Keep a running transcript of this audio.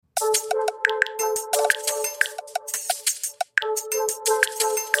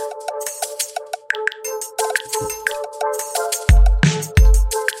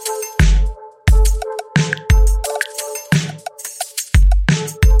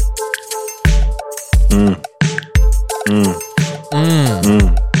Mm. Mm. Mm.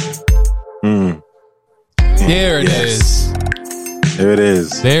 Mm. Mm. There it is. There it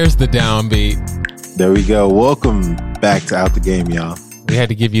is. There's the downbeat. There we go. Welcome back to Out the Game, y'all. We had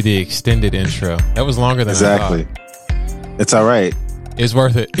to give you the extended intro. That was longer than Exactly. I thought. It's all right. It's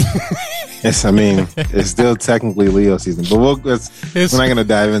worth it. It's still technically Leo season, but we're not going to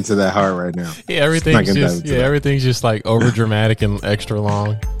dive into that hard right now. Yeah, everything's just like over dramatic and extra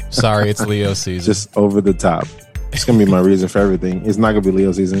long. Sorry, it's Leo season. Just over the top. It's going to be my reason for everything. It's not going to be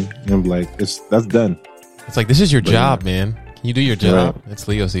Leo season. And like, that's done. It's like, this is your job, man. Can you do your job? Right. It's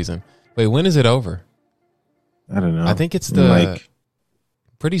Leo season. Wait, when is it over? I don't know. I think it's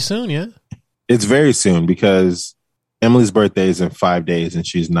pretty soon, yeah? It's very soon because Emily's birthday is in 5 days and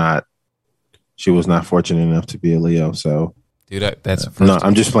she was not fortunate enough to be a Leo. So, dude,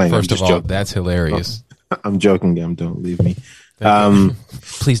 I'm just playing. First of all, that's hilarious. I'm joking, Gam. Don't leave me.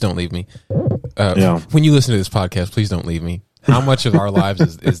 Please don't leave me. When you listen to this podcast, please don't leave me. How much of our lives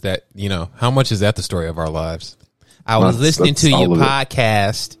is that? How much is that the story of our lives? I was listening to your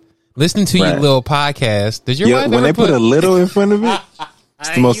podcast. Listening to your little podcast. Does your wife when they put a little in front of it?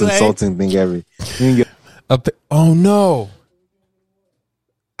 It's the most insulting thing ever. Oh no.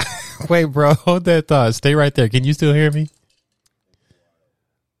 Wait, bro, hold that thought. Stay right there. Can you still hear me?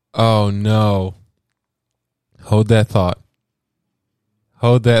 Oh no. Hold that thought.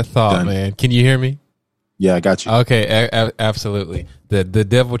 Done. Man. Can you hear me? Yeah, I got you. Okay, absolutely. The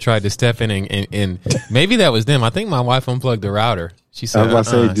devil tried to step in and maybe that was them. I think my wife unplugged the router. She said, I was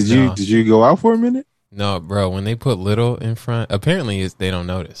about to say, did you go out for a minute? No, bro. When they put little in front, apparently they don't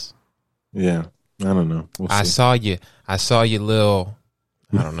notice. Yeah, I don't know. I saw you little.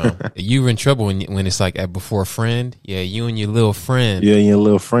 I don't know. You were in trouble when it's like before a friend. Yeah, you and your little friend. Yeah, your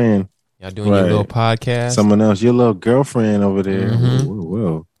little friend. Y'all doing your little podcast. Someone else, your little girlfriend over there. Mm-hmm.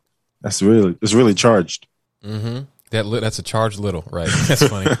 Whoa. It's really charged. Mm-hmm. That's a charged little, right? That's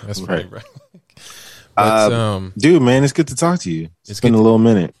funny. That's funny, right? But, dude, man, it's good to talk to you. It's been a little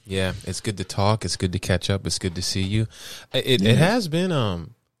minute. Yeah, it's good to talk. It's good to catch up. It's good to see you. It has been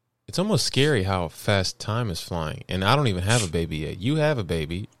it's almost scary how fast time is flying. And I don't even have a baby yet. You have a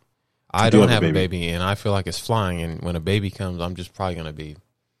baby. I don't have a baby, and I feel like it's flying. And when a baby comes, I'm just probably gonna be.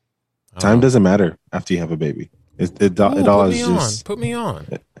 Time doesn't matter after you have a baby. It all is just put me on.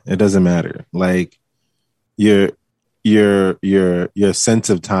 It doesn't matter. Like your sense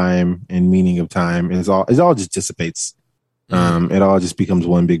of time and meaning of time is all just dissipates. It all just becomes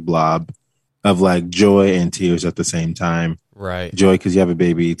one big blob of like joy and tears at the same time. Right. Joy because you have a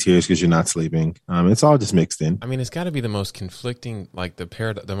baby, tears because you're not sleeping. It's all just mixed in. I mean, it's got to be the most conflicting, like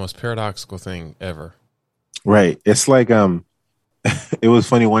the most paradoxical thing ever. Right. It's like it was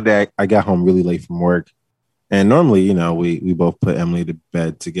funny. One day I got home really late from work. And normally, we both put Emily to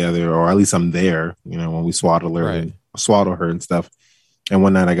bed together, or at least I'm there, when we swaddle her and stuff. And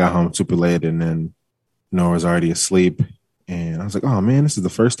one night I got home super late and then Nora was already asleep. And I was like, oh man, this is the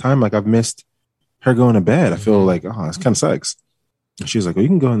first time like I've missed her going to bed. I feel like, this kind of sucks. And she was like, well, you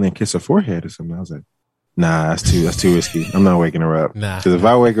can go in there and kiss her forehead or something. I was like, nah, that's too risky. I'm not waking her up. Because if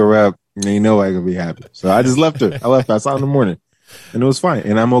I wake her up, I'm going to be happy. So I just left her. I saw her in the morning. And it was fine.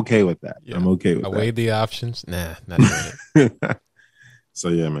 And I'm okay with that. Yeah. I'm okay with that. I weighed the options. Nah, not doing it. So,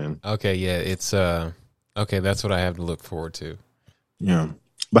 yeah, man. Okay, yeah. It's, okay, that's what I have to look forward to. Yeah.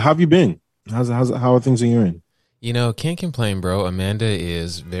 But how have you been? How are things on your end? Can't complain, bro. Amanda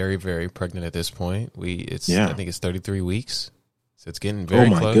is very, very pregnant at this point. I think it's 33 weeks. So it's getting very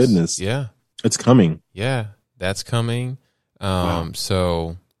close. Oh, my goodness. Yeah. It's coming. Yeah, that's coming. Wow.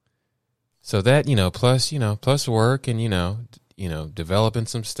 So that, plus work and, developing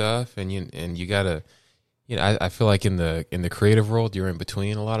some stuff and you gotta, I feel like in the creative world, you're in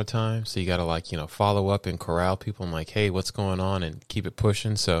between a lot of times. So you gotta follow up and corral people and like, hey, what's going on and keep it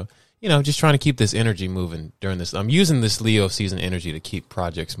pushing. So, just trying to keep this energy moving during this. I'm using this Leo season energy to keep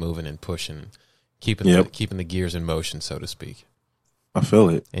projects moving and pushing, keeping the gears in motion, so to speak. I feel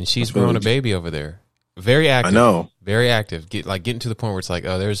it. And she's growing a baby over there. Very active. I know. Very active. Getting to the point where it's like,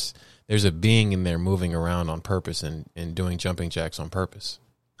 oh, there's a being in there moving around on purpose and doing jumping jacks on purpose.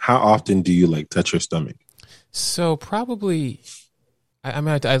 How often do you like touch her stomach? So probably, I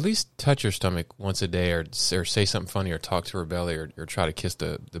at least touch her stomach once a day or say something funny or talk to her belly or try to kiss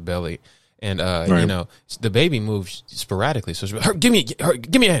the belly. And, right. The baby moves sporadically. So she'll be,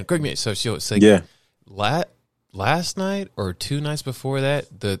 give me a hand. So she'll say, yeah. Last night or 2 nights before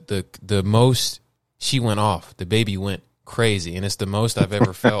that, the most she went off, the baby went crazy. And it's the most I've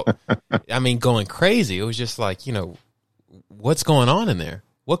ever felt. I mean, going crazy. It was just like, what's going on in there?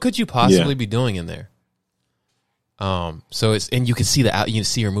 What could you possibly be doing in there? So it's, and you can see you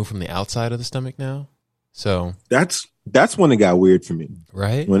see her move from the outside of the stomach now. So that's when it got weird for me.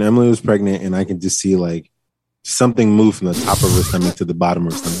 right. When Emily was pregnant, and I could just see like something move from the top of her stomach to the bottom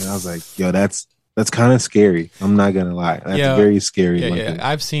of her stomach. I was like, yo, that's kind of scary. I'm not gonna lie. That's very scary. Yeah.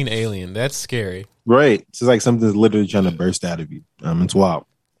 I've seen Alien. That's scary. Right. It's just like something's literally trying to burst out of you. It's wild.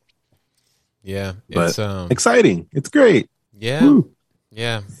 Yeah. But It's exciting. It's great. yeah. Woo.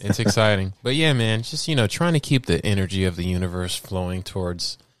 Yeah, it's exciting. But yeah, man, just, trying to keep the energy of the universe flowing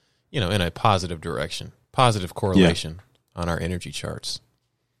towards, in a positive direction, positive correlation on our energy charts.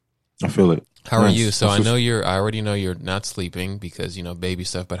 I feel it. How are you? So I already know you're not sleeping because, baby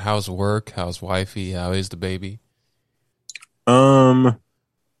stuff, but how's work? How's wifey? How is the baby?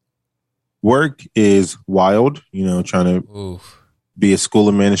 Work is wild, trying to Oof. be a school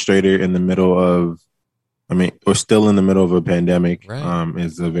administrator in the middle of, or still in the middle of a pandemic, Right.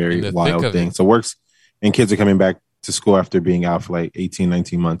 Is a very thick wild of thing. it. So works, and kids are coming back to school after being out for like 18,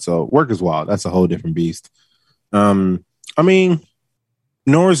 19 months. So work is wild. That's a whole different beast. Nora's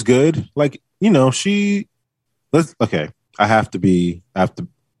good. Like, I have to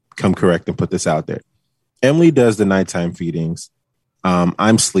come correct and put this out there. Emily does the nighttime feedings.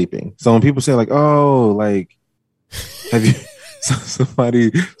 I'm sleeping. So when people say like, oh, like, have you,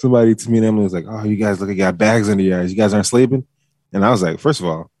 somebody to me and Emily was like, oh, you guys look like you got bags under your eyes. You guys aren't sleeping. And I was like, first of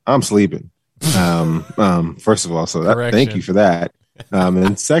all, I'm sleeping. First of all, so thank you for that.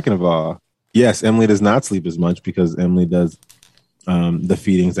 And second of all, yes, Emily does not sleep as much because Emily does the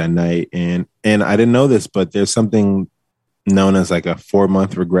feedings at night. And I didn't know this, but there's something known as like a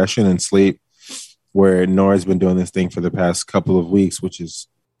 4-month regression in sleep where Nora's been doing this thing for the past couple of weeks, which is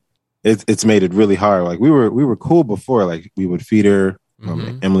it's made it really hard. Like we were cool before, like we would feed her.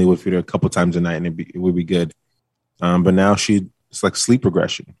 Emily would feed her a couple times a night and it would be good. But now it's like sleep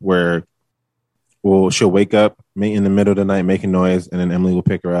regression where she'll wake up in the middle of the night making noise, and then Emily will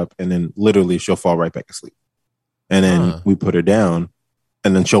pick her up, and then literally she'll fall right back asleep. And then we put her down,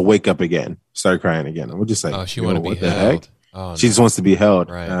 and then she'll wake up again, start crying again. And we're just like, oh, she want to be held. Oh, she just wants to be held.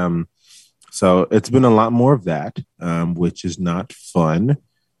 Right. So it's been a lot more of that, which is not fun.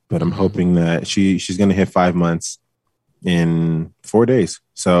 But I'm hoping that she's going to hit 5 months in 4 days.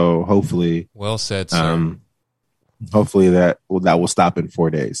 So hopefully, well said, sir. Hopefully that will stop in 4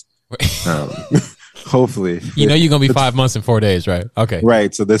 days. Hopefully, you're gonna be 5 months in 4 days, right? Okay,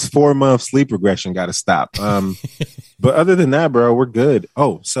 right. So this 4-month sleep regression got to stop. But other than that, bro, we're good.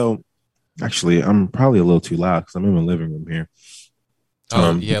 Oh, so actually, I'm probably a little too loud because I'm in my living room here.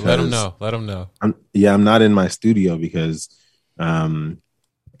 Oh yeah, let them know. Let them know. I'm not in my studio because I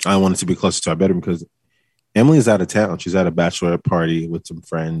wanted to be closer to our bedroom because Emily's out of town. She's at a bachelorette party with some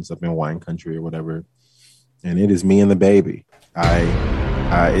friends up in wine country or whatever, and it is me and the baby.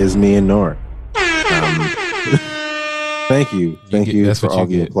 Is me and Nora. Thank you for all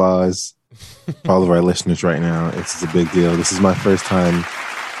the applause. For all of our listeners right now, this is a big deal. This is my first time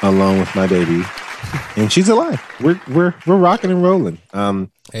alone with my baby, and she's alive. We're rocking and rolling.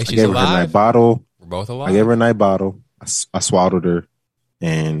 Hey, she's I gave alive. her a night bottle. We're both alive. I gave her a night bottle. I swaddled her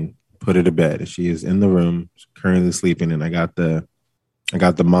and put her to bed. She is in the room, currently sleeping, and I got the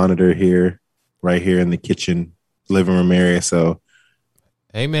monitor here, right here in the kitchen, living room area. So,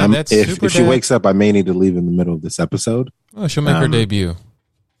 hey man, that's super. If she wakes up, I may need to leave in the middle of this episode. Oh, she'll make her debut.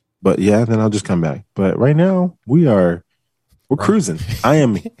 But yeah, then I'll just come back. But right now, we're cruising. I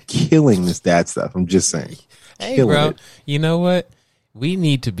am killing this dad stuff. I'm just saying. Hey, bro, you know what? We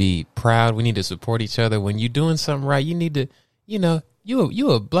need to be proud. We need to support each other. When you're doing something right, you need to, you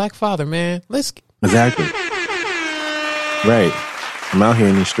a black father, man. Exactly. Right. I'm out here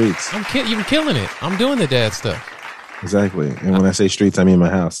in these streets. You're killing it. I'm doing the dad stuff. Exactly. And when I say streets, I mean my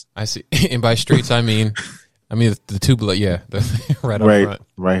house. I see. And by streets, I mean the two block. Yeah, right on front.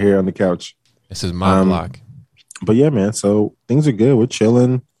 Right here on the couch. This is my block. But yeah, man. So things are good. We're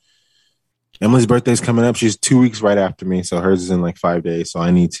chilling. Emily's birthday's coming up. She's 2 weeks right after me, so hers is in like 5 days. So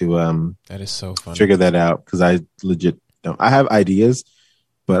I need to that is so funny. Figure that out because I legit don't. I have ideas,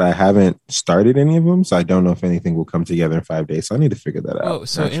 but I haven't started any of them, so I don't know if anything will come together in 5 days. So I need to figure that out. Oh,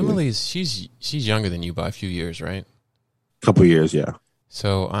 so actually. Emily's she's younger than you by a few years, right? Couple years, yeah.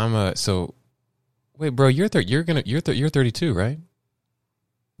 So wait, bro, you're 32, right?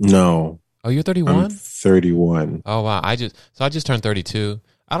 No. Oh, you're 31? I'm 31. Oh wow, I just turned 32.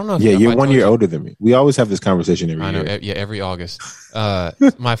 I don't know if you're 1 year older than me. We always have this conversation every year. I know, yeah, every August.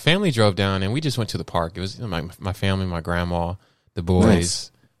 My family drove down and we just went to the park. It was my family, my grandma, the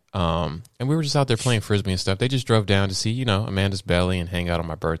boys. Nice. And we were just out there playing Frisbee and stuff. They just drove down to see, Amanda's belly and hang out on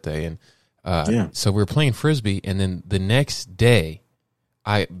my birthday. And so we were playing Frisbee, and then the next day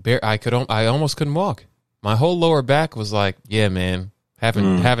I almost couldn't walk. My whole lower back was like, yeah, man,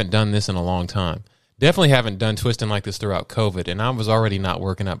 haven't done this in a long time. Definitely haven't done twisting like this throughout COVID, and I was already not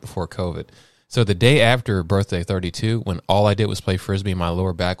working out before COVID. So the day after birthday 32, when all I did was play Frisbee and my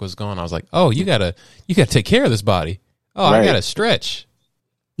lower back was gone, I was like, oh, you gotta take care of this body. Oh, right. I gotta stretch.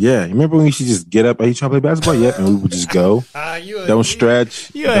 Yeah, you remember when you should just get up? Are you trying to play basketball? Yep, and we would just go. Don't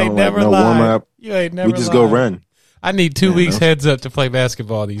stretch. You ain't never lied. Warm up. You ain't never. We just go run. I need 2 weeks heads up to play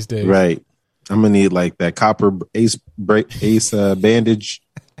basketball these days. Right. I'm gonna need like that copper ace bandage,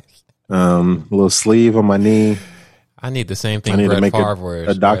 little sleeve on my knee. I need the same thing. I need Brett to make Favre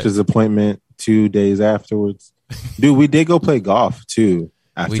a doctor's appointment 2 days afterwards. Dude, we did go play golf too.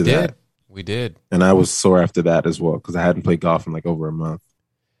 After that, we did, and I was sore after that as well because I hadn't played golf in like over a month.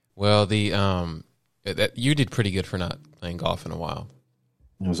 Well, you did pretty good for not playing golf in a while.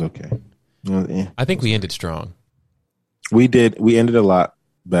 It was okay. Yeah, I think we ended strong. We did. We ended a lot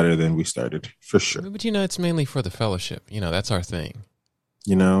better than we started, for sure. But it's mainly for the fellowship. That's our thing.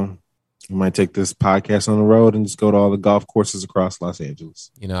 We might take this podcast on the road and just go to all the golf courses across Los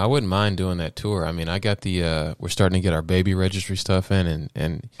Angeles. I wouldn't mind doing that tour. I mean, I got we're starting to get our baby registry stuff in,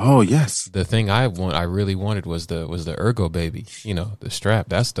 and oh yes, the thing I really wanted was the Ergo baby. The strap.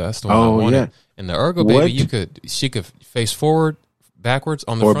 That's the one I wanted. Yeah. And the Ergo baby, she could face forward, backwards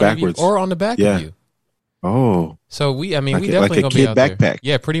on the front backwards. Of you, or on the back of you. Oh, so we definitely like a kid be out backpack. There.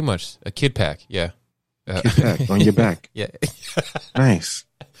 Yeah, pretty much a kid pack. Yeah, kid pack on your back. Yeah, nice.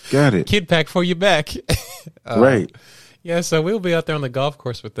 Got it. Kid pack for your back. Right. Yeah, so we'll be out there on the golf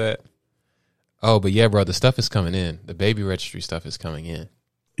course with that. Oh, but yeah, bro, the stuff is coming in. The baby registry stuff is coming in.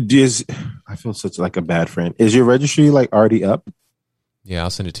 I feel such like a bad friend. Is your registry like already up? Yeah,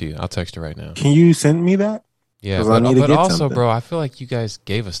 I'll send it to you. I'll text you right now. Can you send me that? Yeah, but also, something. Bro, I feel like you guys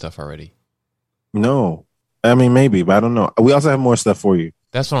gave us stuff already. No. I mean, maybe, but I don't know. We also have more stuff for you.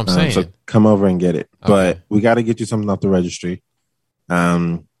 That's what I'm saying. So come over and get it. Okay. But we got to get you something off the registry.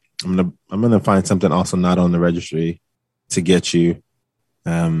 I'm gonna find something also not on the registry to get you.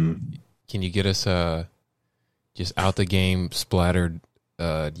 Can you get us just out the game splattered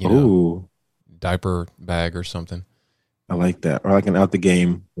diaper bag or something? I like that. Or like an out the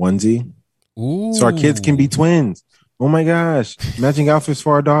game onesie. Ooh. So our kids can be twins. Oh my gosh. Matching outfits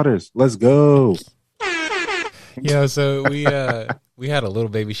for our daughters. Let's go. Yeah, so we had a little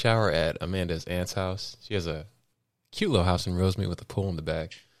baby shower at Amanda's aunt's house. She has a cute little house in Rosemead with a pool in the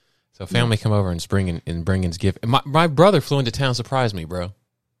back. So family come over and bring his gift. And my brother flew into town, surprised me, bro.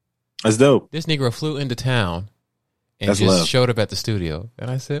 That's dope. This Negro flew into town and That's just love. Showed up at the studio. And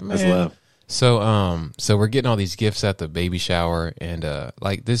I said, man. That's love. So we're getting all these gifts at the baby shower, and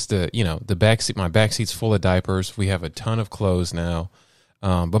like this, the back seat, my back seat's full of diapers. We have a ton of clothes now.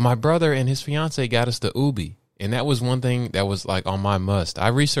 But my brother and his fiance got us the Ubi, and that was one thing that was like on my must. I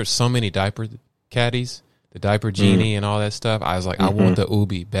researched so many diaper caddies, the diaper genie, and all that stuff. I was like, I want the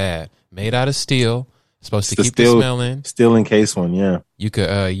Ubi bad, made out of steel, supposed to keep the smell in. Steel encased one, yeah. You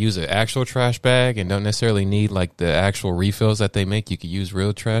could use an actual trash bag, and don't necessarily need like the actual refills that they make. You could use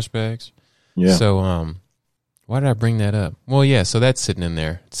real trash bags. Yeah. So, why did I bring that up? Well, yeah. So that's sitting in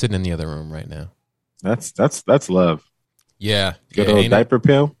there, sitting in the other room right now. That's love. Yeah. Good old diaper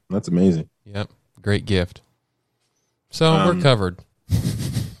pill. That's amazing. Yep. Great gift. So we're covered.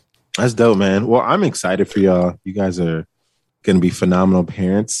 That's dope, man. Well, I'm excited for y'all. You guys are going to be phenomenal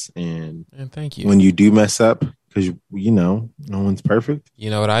parents, and thank you. When you do mess up, because no one's perfect.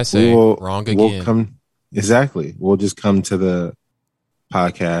 You know what I say? Wrong again. Exactly. We'll just come to the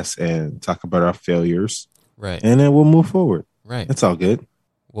podcast and talk about our failures, right? And then we'll move forward, right? It's all good.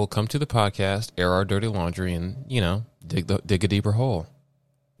 We'll come to the podcast, air our dirty laundry, and dig a deeper hole.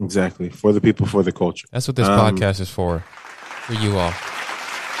 Exactly, for the people, for the culture. That's what this podcast is for you all.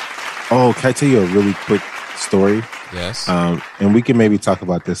 Oh, can I tell you a really quick story? Yes. And we can maybe talk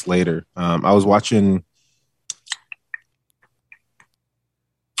about this later. I was watching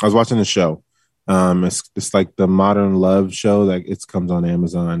the show. It's like the Modern Love show that it comes on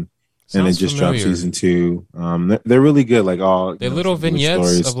Amazon. Sounds and it just familiar. dropped season 2. They're really good. Like they're little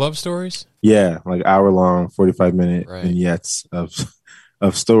vignettes of love stories. Yeah, like hour-long, 45-minute vignettes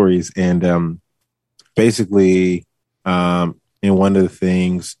of stories. And basically, in one of the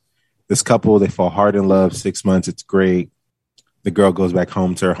things, this couple, they fall hard in love. 6 months, it's great. The girl goes back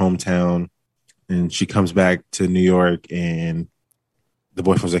home to her hometown, and she comes back to New York, and the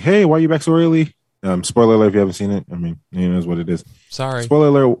boyfriend's like, "Hey, why are you back so early?" Spoiler alert if you haven't seen it. I mean, that's what it is. Sorry. Spoiler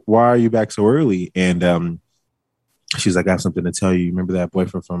alert, why are you back so early? And she's like, "I have something to tell you. Remember that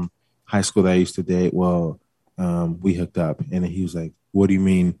boyfriend from high school that I used to date? Well, we hooked up." And then he was like, "What do you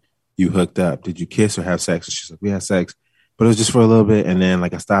mean you hooked up? Did you kiss or have sex?" And she's like, "We had sex, but it was just for a little bit. And then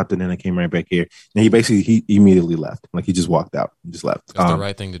like I stopped, and then I came right back here." And he immediately left. Like he just walked out and just left. That's the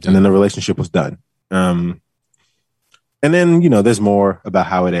right thing to do. And then the relationship was done. Um, and then, there's more about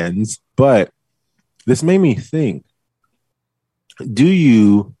how it ends. But this made me think, do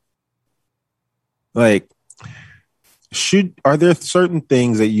you like, are there certain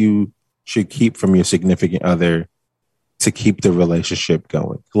things that you should keep from your significant other to keep the relationship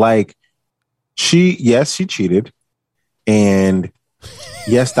going? Like, she cheated, and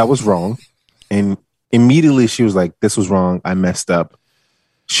yes, that was wrong. And immediately she was like, this was wrong. I messed up.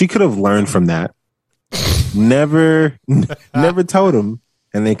 She could have learned from that. Never told him,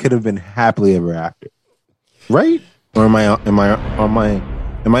 and they could have been happily ever after. Right? Or am I on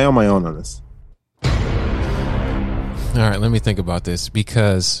my own on this? All right, let me think about this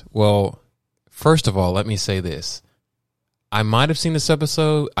because, well, first of all, let me say this. I might have seen this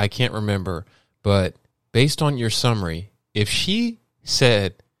episode. I can't remember. But based on your summary, if she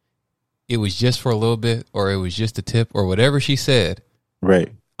said it was just for a little bit or it was just a tip or whatever she said,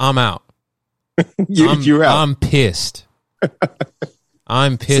 right, I'm out. You're out. I'm pissed.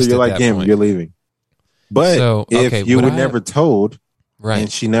 I'm pissed. So you're at like that him. point. You're leaving. But if you were never told, right,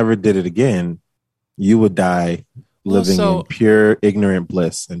 and she never did it again, you would die living in pure ignorant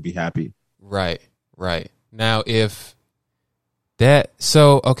bliss and be happy. Right. Now, if that,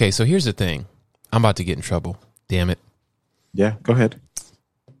 so here's the thing. I'm about to get in trouble. Damn it. Yeah, go ahead.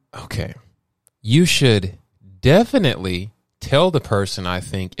 Okay. You should definitely tell the person, I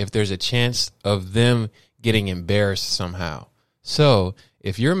think, if there's a chance of them getting embarrassed somehow. So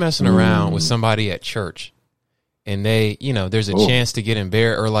if you're messing around with somebody at church and they, there's a chance to get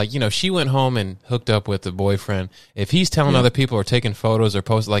embarrassed, or like, she went home and hooked up with a boyfriend. If he's telling other people or taking photos or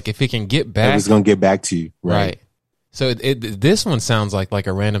posts, like if he can get back. He's going to get back to you. Right. So this one sounds like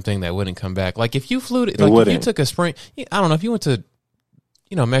a random thing that wouldn't come back. Like if you flew to, like if you took a spring, I don't know, if you went to,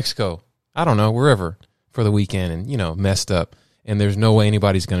 Mexico, I don't know, wherever for the weekend and, messed up and there's no way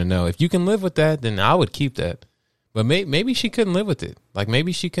anybody's going to know. If you can live with that, then I would keep that. But maybe she couldn't live with it. Like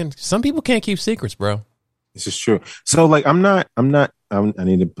maybe she can. Some people can't keep secrets, bro. This is true. So like, I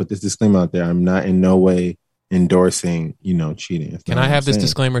need to put this disclaimer out there. I'm not in no way endorsing, cheating. Can I have this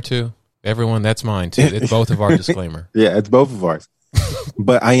disclaimer too? Everyone, that's mine too. It's both of our disclaimer. Yeah, it's both of ours.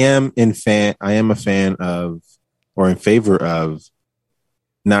 But I am a fan of, or in favor of,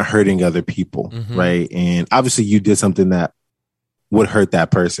 not hurting other people, right? And obviously you did something that would hurt that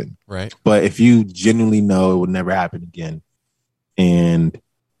person. Right. But if you genuinely know it would never happen again and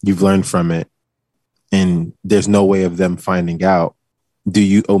you've learned from it and there's no way of them finding out, do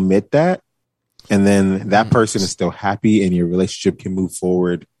you omit that? And then that person is still happy and your relationship can move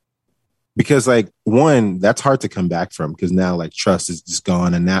forward. Because like, one, that's hard to come back from because now like trust is just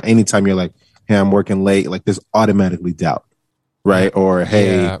gone. And now anytime you're like, hey, I'm working late, like there's automatically doubt. Right. Or,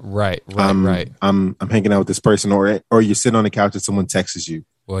 hey, right. I'm hanging out with this person, or you're sitting on the couch and someone texts you.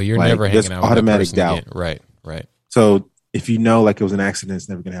 Well, you're never hanging out with automatic that person doubt. Again. Right. So if you know, like it was an accident, it's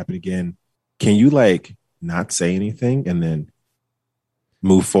never going to happen again. Can you like not say anything and then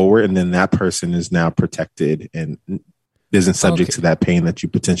move forward? And then that person is now protected and isn't subject to that pain that you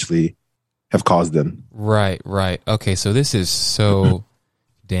potentially have caused them. Right. Okay. So this is so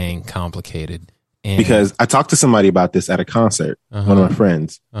dang complicated. Because I talked to somebody about this at a concert, one of my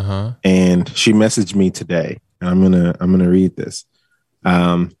friends, and she messaged me today, and I'm gonna read this.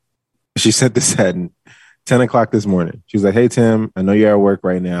 She said this at 10 o'clock this morning. She was like, "Hey Tim, I know you're at work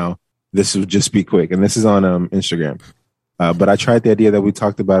right now. This will just be quick." And this is on Instagram. But I tried the idea that we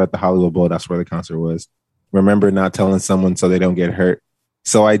talked about at the Hollywood Bowl. That's where the concert was. Remember not telling someone so they don't get hurt.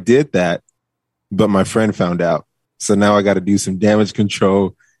 So I did that, but my friend found out. So now I got to do some damage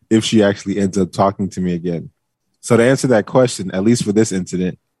control if she actually ends up talking to me again. So to answer that question, at least for this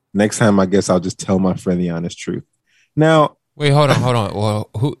incident, next time I guess I'll just tell my friend the honest truth. Now, wait, hold on. Well,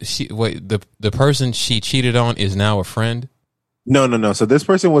 the person she cheated on is now a friend? No. So this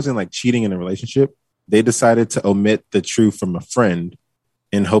person wasn't like cheating in a relationship. They decided to omit the truth from a friend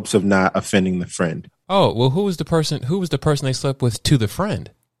in hopes of not offending the friend. Oh, well, who was the person they slept with to the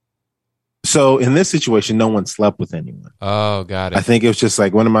friend? So in this situation, no one slept with anyone. Oh, got it. I think it was just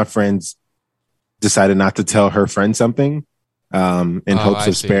like one of my friends decided not to tell her friend something in hopes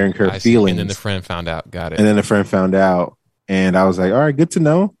of sparing her feelings. And then the friend found out. Got it. And then the friend found out. And I was like, all right, good to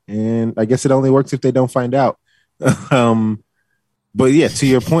know. And I guess it only works if they don't find out. But yeah, to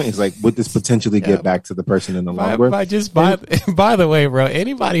your point, it's like, would this potentially get back to the person in the long run? By the way, bro,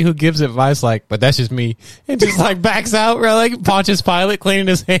 anybody who gives advice like, but that's just me, and just like backs out, bro, like Pontius Pilate cleaning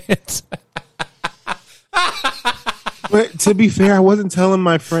his hands. But to be fair, I wasn't telling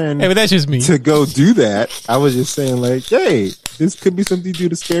my friend but that's just me to go do that. I was just saying like, hey, this could be something you do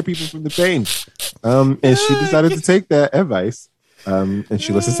to scare people from the pain. And she decided to take that advice. And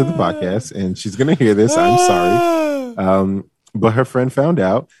she listens to the podcast, and she's gonna hear this. I'm sorry. But her friend found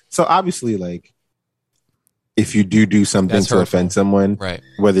out. So obviously, like, if you do something That's to hurtful. offend someone, Right.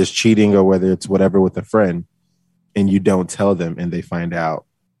 whether it's cheating or whether it's whatever with a friend, and you don't tell them and they find out,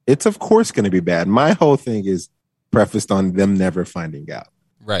 it's of course going to be bad. My whole thing is prefaced on them never finding out.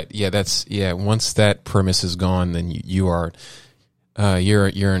 Right. Yeah. Once that premise is gone, then you are, you're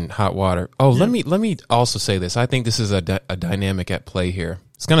in hot water. Oh, let me also say this. I think this is a dynamic at play here.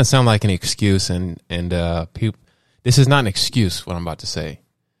 It's going to sound like an excuse, and people. This is not an excuse. What I'm about to say,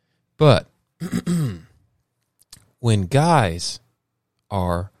 but when guys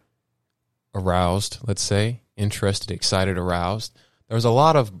are aroused, let's say interested, excited, aroused, there's a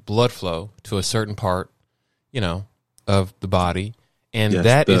lot of blood flow to a certain part, of the body. And Yes,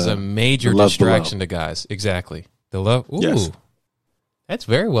 that is a major love distraction below. to guys. Exactly. The love. Ooh, Yes. That's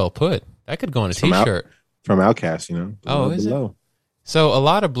very well put. That could go on a From out- t-shirt. From Outcast, the Oh, love is it? below. So a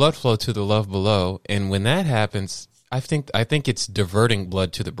lot of blood flow to the love below. And when that happens, I think it's diverting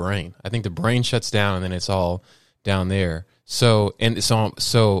blood to the brain. I think the brain shuts down and then it's all down there. So a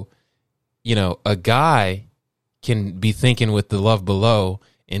guy can be thinking with the love below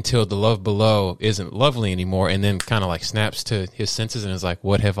until the love below isn't lovely anymore, and then kind of like snaps to his senses and is like,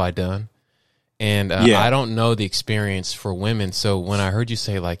 what have I done? And I don't know the experience for women. So when I heard you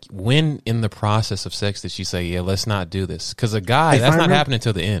say, like, when in the process of sex did she say, yeah, let's not do this? Because a guy, that's not happening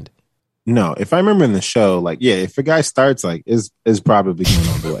until the end. No, if I remember in the show, like, yeah, if a guy starts, like, is probably going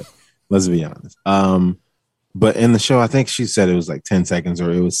on the way. Let's be honest. But in the show, I think she said it was like 10 seconds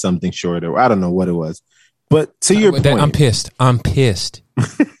or it was something shorter. I don't know what it was. But to your point, I'm pissed.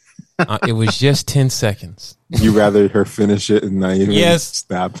 It was just 10 seconds. You rather her finish it and not even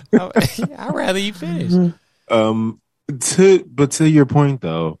stop. I'd rather you finish. But to your point,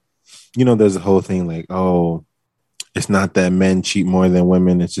 though, there's a whole thing like, oh, it's not that men cheat more than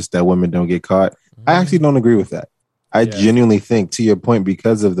women. It's just that women don't get caught. I actually don't agree with that. I genuinely think, to your point,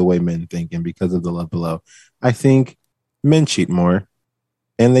 because of the way men think and because of the love below, I think men cheat more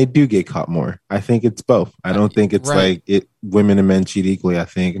and they do get caught more. I think it's both. I don't think it's like women and men cheat equally. I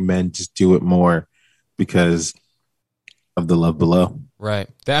think men just do it more because of the love below. Right.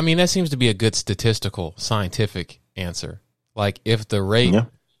 That seems to be a good statistical, scientific answer. Like if the rate,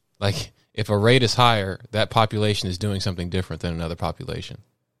 if a rate is higher, that population is doing something different than another population.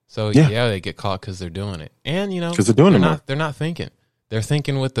 So they get caught because they're doing it, and because they're doing it. They're not thinking. They're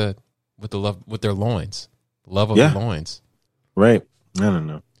thinking with the love, with their loins, love of the loins. Right. I don't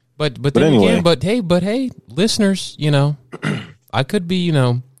know. But then anyway. Again, but hey, listeners, I could be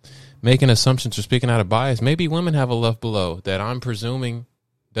making assumptions or speaking out of bias. Maybe women have a love below that I'm presuming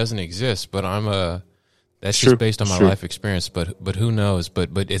doesn't exist, but that's just based on my life experience. But who knows?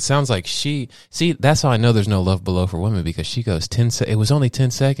 But it sounds like that's how I know there's no love below for women, because she goes it was only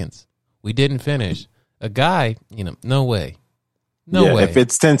 10 seconds. We didn't finish. A guy, no way. No way. If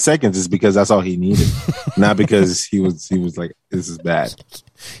it's 10 seconds, it's because that's all he needed, not because he was like, this is bad.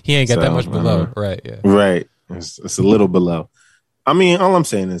 He ain't got that much below, right? Yeah, right. It's a little below. I mean, all I'm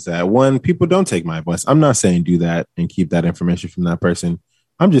saying is that when people don't take my advice, I'm not saying do that and keep that information from that person.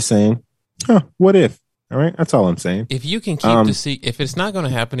 I'm just saying, what if? All right, that's all I'm saying. If you can keep if it's not going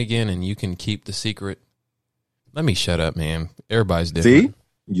to happen again, and you can keep the secret, let me shut up, man. Everybody's different. See?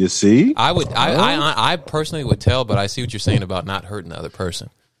 You see? I personally would tell, but I see what you're saying about not hurting the other person.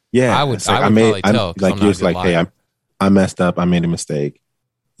 Yeah, I would probably tell. Like you're just like, hey, I messed up. I made a mistake.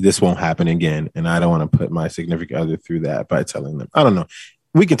 This won't happen again, and I don't want to put my significant other through that by telling them. I don't know.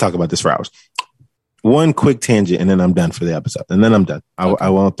 We can talk about this for hours. One quick tangent, and then I'm done for the episode, and then I'm done. I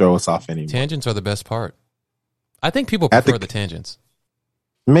won't throw us off anymore. Tangents are the best part. I think people prefer the tangents.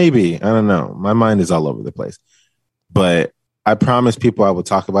 Maybe. I don't know. My mind is all over the place, but I promised people I would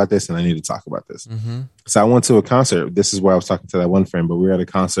talk about this, and I need to talk about this. Mm-hmm. So I went to a concert. This is where I was talking to that one friend, but we were at a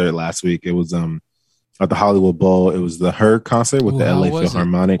concert last week. It was at the Hollywood Bowl. It was the Her concert with the LA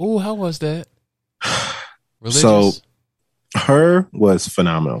Philharmonic. Oh, how was that? Religious? So Her was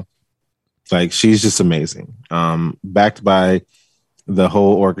phenomenal. Like, she's just amazing. Backed by the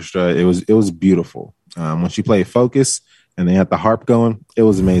whole orchestra. It was beautiful. When she played Focus and they had the harp going, it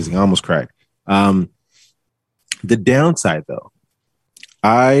was amazing. I almost cried. The downside, though,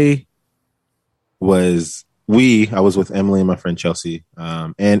 I was with Emily and my friend Chelsea,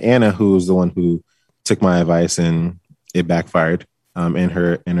 and Anna, who was the one who took my advice and it backfired, and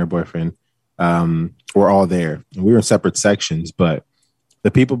her boyfriend, were all there. We were in separate sections, but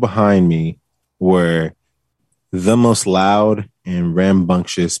the people behind me were the most loud and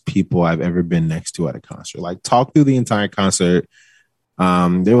rambunctious people I've ever been next to at a concert. Like, talk through the entire concert.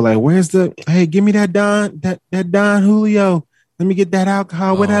 They were like, hey, give me that Don Julio. Let me get that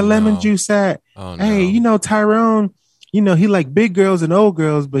alcohol. Where that lemon juice at? Oh, no. Hey, Tyrone, he like big girls and old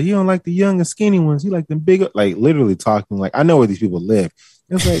girls, but he don't like the young and skinny ones. He like them big, like literally talking like, I know where these people live.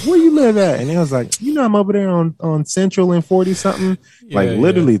 It's like, where you live at? And it was like, I'm over there on Central and 40 something.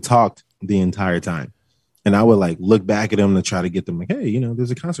 Literally talked the entire time. And I would like look back at them to try to get them like, hey, there's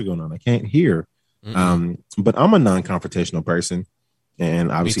a concert going on. I can't hear. But I'm a non-confrontational person.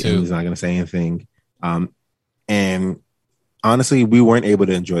 And obviously Emily's not going to say anything. And honestly, we weren't able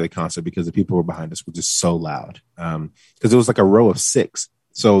to enjoy the concert because the people who were behind us were just so loud. Because it was like a row of 6.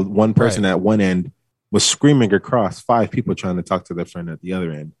 So one person at one end was screaming across 5 people trying to talk to their friend at the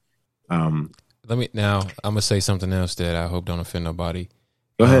other end. I'm gonna say something else that I hope don't offend nobody.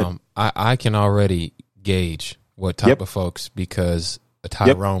 Go ahead. I can already gauge what type of folks, because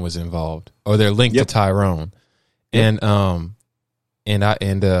Tyrone was involved, or they're linked to Tyrone. And I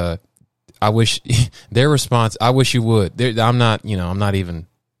wish their response, I wish you would. I'm not even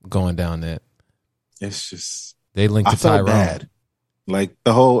going down that. It's just, they linked to Tyrone. Bad. Like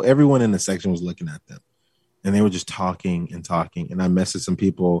everyone in the section was looking at them, and they were just talking. And I messaged some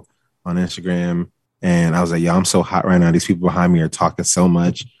people on Instagram, and I was like, I'm so hot right now. These people behind me are talking so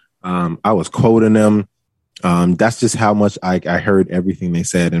much. I was quoting them. That's just how much I heard everything they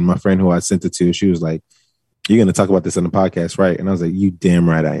said. And my friend who I sent it to, she was like, you're going to talk about this on the podcast, right? And I was like, you damn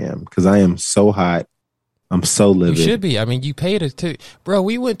right I am. Because I am so hot. I'm so livid. You should be. I mean, you paid it to, bro.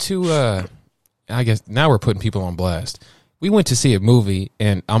 We went to, I guess now we're putting people on blast. We went to see a movie,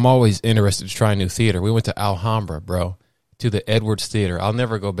 and I'm always interested to try new theater. We went to Alhambra, bro, to the Edwards Theater. I'll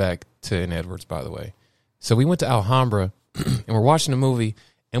never go back to an Edwards, by the way. So we went to Alhambra, and we're watching a movie,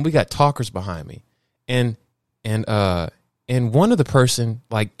 and we got talkers behind me. And one of the person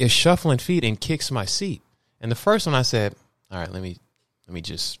like is shuffling feet and kicks my seat. And the first one I said, all right, let me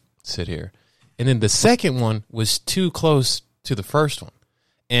just sit here. And then the second one was too close to the first one.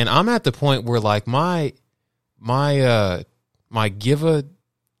 And I'm at the point where like my give a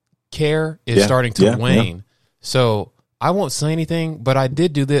care is starting to wane. Yeah. So I won't say anything, but I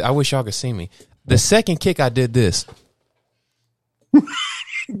did do this. I wish y'all could see me. The second kick, I did this.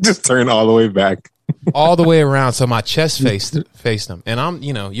 Just turn all the way back. All the way around, so my chest faced them. And I'm,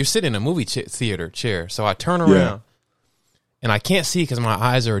 you're sitting in a movie theater chair, so I turn around, and I can't see because my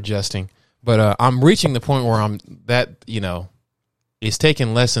eyes are adjusting. But I'm reaching the point where it's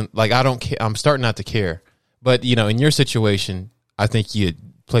taking less than, like, I don't care. I'm starting not to care. But in your situation, I think you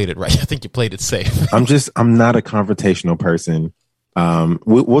played it right. I think you played it safe. I'm not a confrontational person.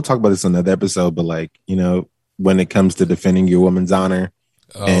 We'll talk about this on another episode, but like, when it comes to defending your woman's honor.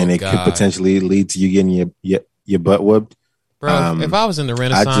 And it could potentially lead to you getting your butt whooped. Bro, if I was in the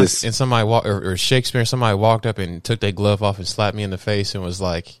Renaissance and somebody or Shakespeare, somebody walked up and took their glove off and slapped me in the face and was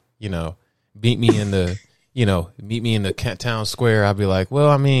like, meet me in the town square, I'd be like, well,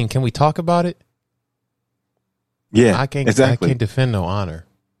 I mean, can we talk about it? Yeah, exactly. I can't defend no honor.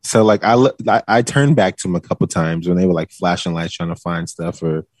 So like I turned back to them a couple times when they were like flashing lights trying to find stuff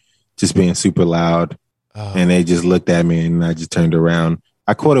or just being super loud, and they just looked at me and I just turned around.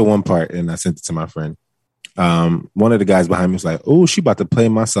 I quoted one part and I sent it to my friend. One of the guys behind me was like, oh, she about to play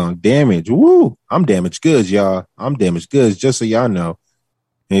my song, Damage. Woo, I'm damaged goods, y'all. I'm damaged goods, just so y'all know.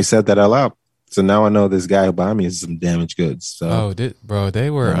 And he said that out loud. So now I know this guy behind me is some damaged goods. So, they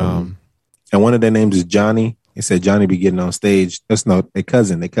were. And one of their names is Johnny. He said Johnny be getting on stage. That's no, their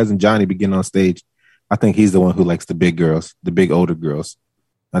cousin Johnny be getting on stage. I think he's the one who likes the big girls, the big older girls.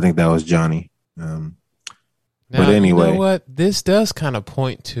 I think that was Johnny. Now, but anyway, you know what? This does kind of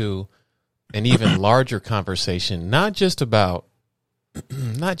point to an even larger conversation, not just about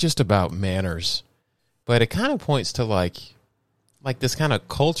manners, but it kind of points to like this kind of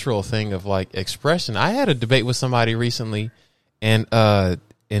cultural thing of like expression. I had a debate with somebody recently, and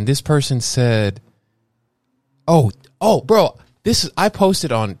this person said, "Oh, bro, I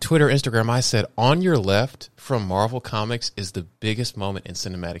posted on Twitter, Instagram. I said, on your left from Marvel Comics is the biggest moment in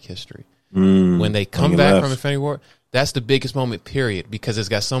cinematic history." When they come back from Infinity War, that's the biggest moment, period, because it's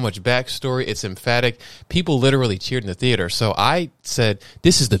got so much backstory. It's emphatic. People literally cheered in the theater. So I said,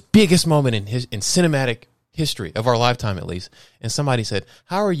 this is the biggest moment in cinematic history of our lifetime, at least. And somebody said,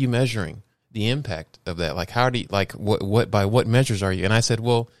 how are you measuring the impact of that? Like, how do you, like, what by what measures are you? And I said,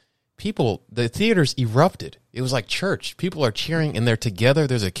 well, the theaters erupted. It was like church. People are cheering and they're together.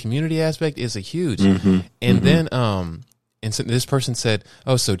 There's a community aspect. It's a huge. Then, and so this person said,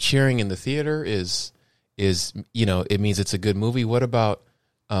 oh, so cheering in the theater is, it means it's a good movie. What about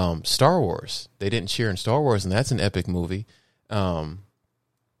Star Wars? They didn't cheer in Star Wars, and that's an epic movie. Or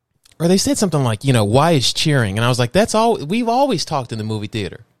they said something like, why is cheering? And I was like, that's all. We've always talked in the movie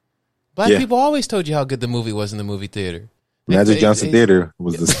theater. Black people always told you how good the movie was in the movie theater. Magic Johnson Theater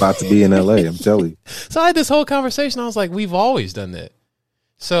was the spot to be in LA. I'm telling you. So I had this whole conversation. I was like, we've always done that.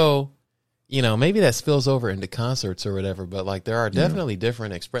 So, maybe that spills over into concerts or whatever, but like there are definitely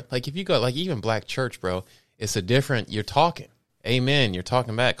different like if you go like even Black church, bro, it's a different, you're talking. Amen. You're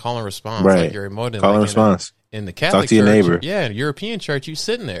talking back, call and response. Right. Like you're emoting. Call and response. In the Catholic Talk to your church, neighbor. Yeah, European church, you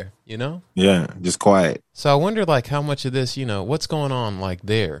sitting there, Yeah, just quiet. So I wonder like how much of this, what's going on like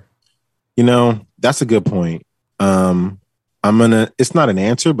there? That's a good point. It's not an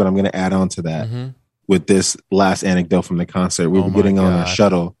answer, but I'm gonna add on to that with this last anecdote from the concert. We were getting on a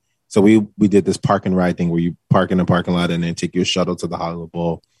shuttle. So we did this park and ride thing where you park in the parking lot and then take your shuttle to the Hollywood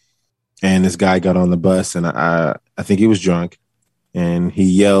Bowl. And this guy got on the bus and I think he was drunk and he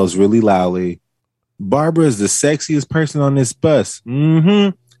yells really loudly, "Barbara is the sexiest person on this bus. Mm-hmm.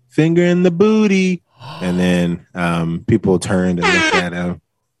 Finger in the booty." And then people turned and looked at him.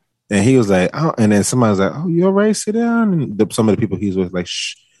 And he was like, "Oh," and then somebody was like, "Oh, you all right? Sit down." And some of the people he was with like,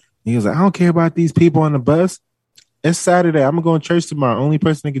 "Shh." He was like, "I don't care about these people on the bus. It's Saturday. I'm going to church tomorrow. Only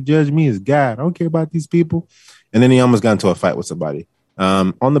person that can judge me is God. I don't care about these people." And then he almost got into a fight with somebody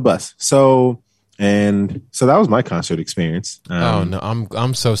on the bus. So that was my concert experience. Oh no,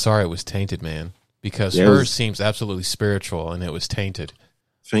 I'm so sorry it was tainted, man. Because hers seems absolutely spiritual and it was tainted.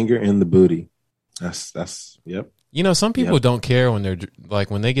 Finger in the booty. That's yep. Some people don't care when they're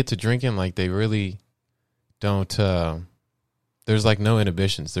like when they get to drinking, like they really don't. There's like no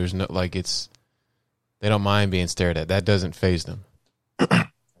inhibitions. There's no like they don't mind being stared at. That doesn't faze them.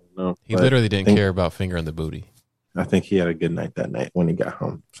 No, he literally didn't care about finger in the booty. I think he had a good night that night when he got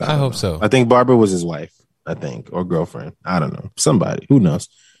home. So I hope so. I think Barbara was his wife. I think or girlfriend. I don't know. Somebody who knows.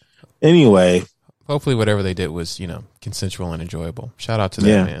 Anyway. Hopefully whatever they did was, consensual and enjoyable. Shout out to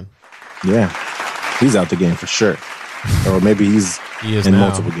that man. Yeah. He's out the game for sure. Or maybe he is in now.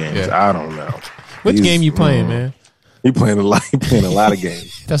 Multiple games. Yeah. I don't know. Which game you playing, man? He playing a lot of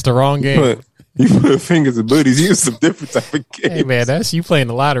games. That's the wrong game. You put fingers and booties. You use some different type of games. Hey man, that's you playing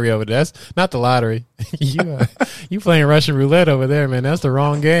the lottery over there. That's not the lottery. You playing Russian roulette over there, man. That's the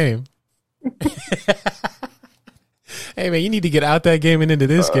wrong game. Hey man, you need to get out that game and into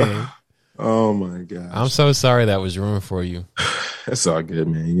this game. Oh my god! I'm so sorry that was ruined for you. It's all good,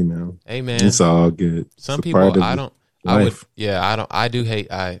 man. Hey man, it's all good. Some people, I do hate.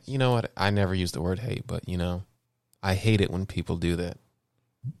 You know what? I never use the word hate, but I hate it when people do that.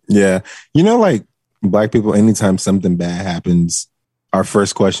 Yeah, like Black people. Anytime something bad happens, our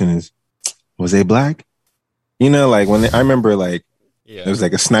first question is, "Was they Black?" Like I remember like. Yeah. There was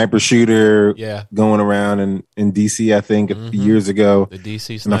like a sniper shooter going around in DC, I think, a few years ago. The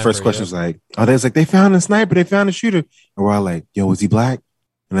DC sniper. And my first question was like, they found a sniper, they found a shooter. And we're all like, "Yo, was he Black?"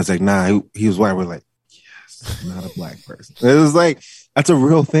 And it's like, "Nah, he was white." We're like, "Yes, not a Black person." It was like, that's a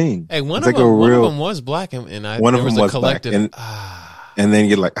real thing. Hey, one of them was Black, and one of them was collective. Black. And then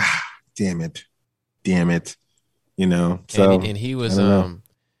you're like, damn it. So and he was and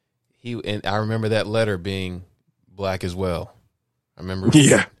I remember that letter being Black as well. I remember.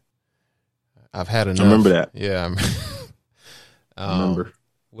 Yeah. I've had enough. I remember that. Yeah. I remember.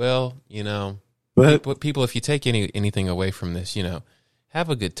 Well, but people, if you take anything away from this, have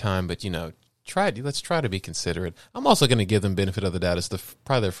a good time, but let's try to be considerate. I'm also going to give them benefit of the doubt. It's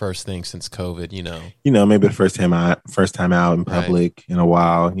probably their first thing since COVID, maybe the first time out in public in a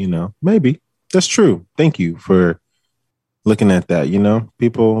while, maybe. That's true. Thank you for looking at that,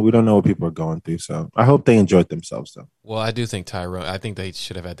 people, we don't know what people are going through. So I hope they enjoyed themselves, though. Well, I do think I think they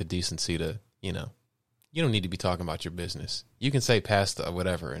should have had the decency to, you don't need to be talking about your business. You can say past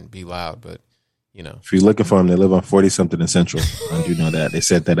whatever and be loud, but, If you're looking for them, they live on 40-something in Central. I do know that. They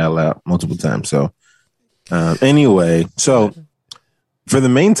said that out loud multiple times. So anyway, so for the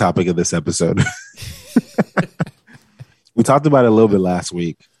main topic of this episode, we talked about it a little bit last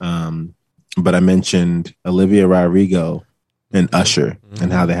week, but I mentioned Olivia Rodrigo and Usher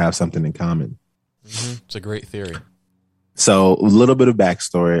and how they have something in common. It's a great theory. So a little bit of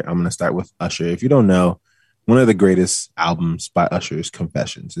backstory. I'm going to start with Usher. If you don't know, one of the greatest albums by Usher is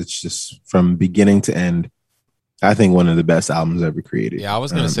Confessions. It's just from beginning to end, I think one of the best albums ever created. Yeah, I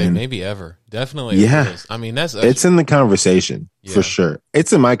was going to say maybe ever. Definitely. Yeah. I mean, Usher. It's in the conversation for sure.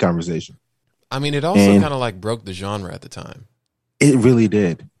 It's in my conversation. I mean, it also kind of like broke the genre at the time. It really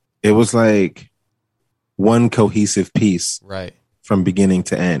did. It was like one cohesive piece. Right. From beginning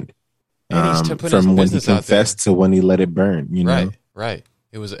to end. From when he confessed to when he let it burn, Right.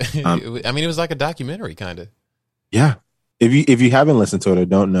 It was, it was like a documentary kind of. Yeah. If you haven't listened to it or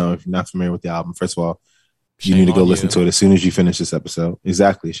don't know, if you're not familiar with the album, first of all, you need to go listen to it as soon as you finish this episode.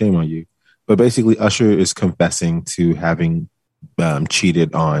 Exactly. Shame on you. But basically, Usher is confessing to having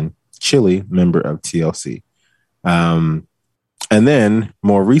cheated on Chili, member of TLC. And then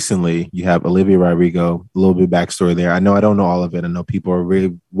more recently, you have Olivia Rodrigo. A little bit of backstory there. I don't know all of it. I know people are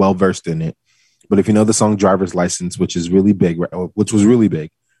really well versed in it. But if you know the song "Driver's License," which is really big, which was really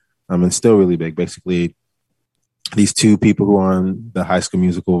big, and still really big, basically these two people who are on the High School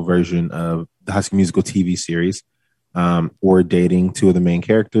Musical version of the High School Musical TV series were dating two of the main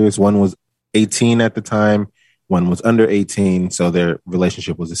characters. One was 18 at the time. One was under 18. So their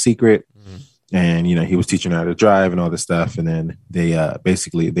relationship was a secret. Mm-hmm. And, he was teaching her how to drive and all this stuff. And then they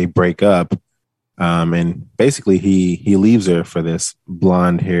they break up. And basically he leaves her for this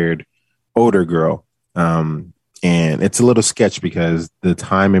blonde haired older girl. And it's a little sketch because the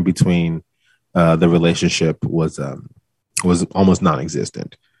time in between the relationship was almost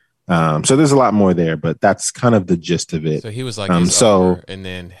non-existent. So there's a lot more there, but that's kind of the gist of it. So he was like, and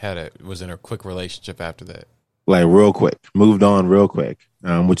then was in a quick relationship after that. Like real quick, moved on real quick,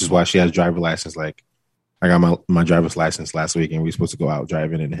 which is why she has a driver's license. Like I got my driver's license last week and we were supposed to go out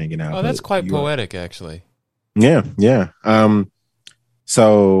driving and hanging out. Oh, that's quite poetic, actually. Yeah. Yeah.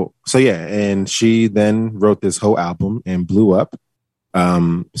 So yeah. And she then wrote this whole album and blew up.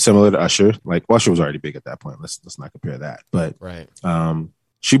 Similar to Usher, like Usher was already big at that point. Let's not compare that, but right.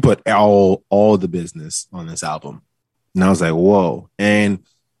 She put all the business on this album, and I was like, whoa. And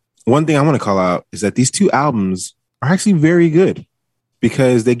one thing I want to call out is that these two albums are actually very good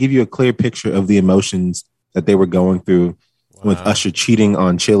because they give you a clear picture of the emotions that they were going through with Usher cheating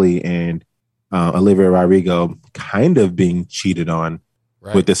on Chili and Olivia Rodrigo kind of being cheated on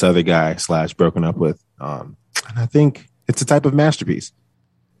with this other guy / broken up with. And I think it's a type of masterpiece.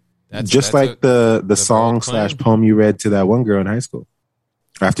 Just like the song / poem you read to that one girl in high school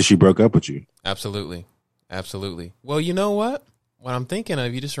after she broke up with you. Absolutely. Absolutely. Well, you know what? What I'm thinking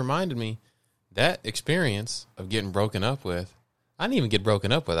of, you just reminded me, that experience of getting broken up with, I didn't even get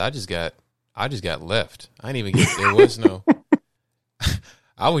broken up with. I just got left. I didn't even get, there was no,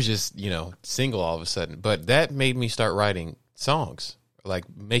 I was just, single all of a sudden. But that made me start writing songs, like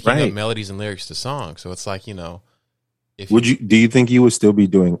making up melodies and lyrics to songs. So it's like, do you think you would still be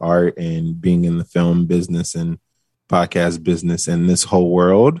doing art and being in the film business and podcast business and this whole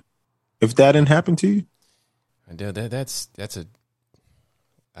world if that didn't happen to you?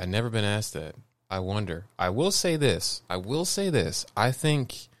 I've never been asked that. I wonder. I will say this. I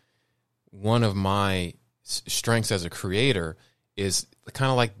think one of my strengths as a creator is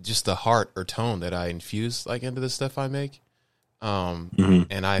kind of like just the heart or tone that I infuse like into the stuff I make.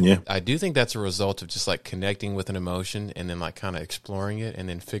 And I do think that's a result of just like connecting with an emotion and then like kind of exploring it and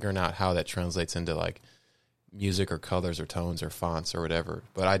then figuring out how that translates into like music or colors or tones or fonts or whatever.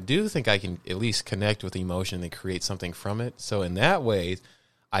 But I do think I can at least connect with emotion and create something from it. So in that way,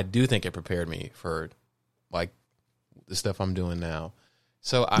 I do think it prepared me for like the stuff I'm doing now.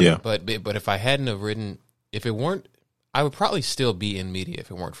 So but if I hadn't have written, if it weren't, I would probably still be in media if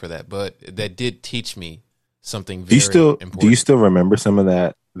it weren't for that. But that did teach me something very important. Do you still remember some of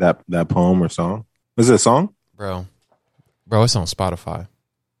that poem or song? Was it a song? Bro, it's on Spotify.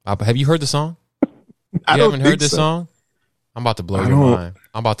 Have you heard the song? You haven't heard this song? I'm about to blow your mind.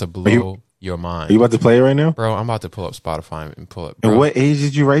 I'm about to blow your mind. Are you about to play it right now? Bro, I'm about to pull up Spotify and pull it. And what age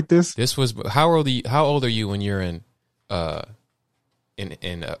did you write this? This was, how old are you when you're in a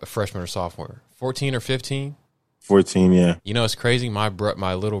freshman or sophomore? 14 or 15? 14, yeah. It's crazy. My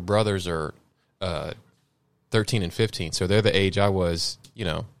little brothers are 13 and 15, so they're the age I was,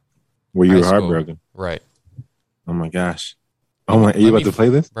 where you were heartbroken. Right. Oh my gosh. Are you about to play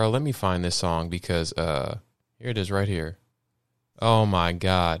this? Bro, let me find this song because here it is right here. Oh my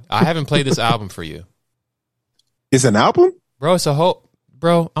God. I haven't played this album for you. It's an album? Bro, it's a whole,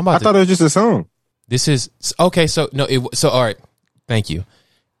 bro, I thought it was just a song. This is, okay, so all right, thank you.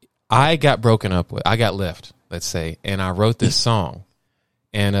 I got broken up with, I got left, let's say, and I wrote this song.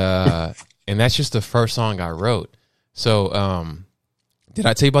 And that's just the first song I wrote. So, did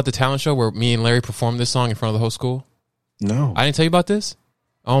I tell you about the talent show where me and Larry performed this song in front of the whole school? No. I didn't tell you about this?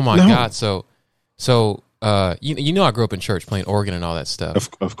 Oh my God. So you know I grew up in church playing organ and all that stuff.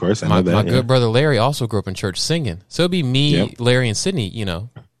 Of course, I know that. My good brother Larry also grew up in church singing. So it'd be me, Larry, and Sydney,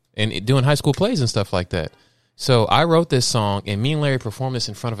 and doing high school plays and stuff like that. So I wrote this song, and me and Larry performed this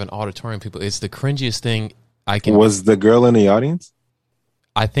in front of an auditorium. People, it's the cringiest thing I can. Was the girl in the audience?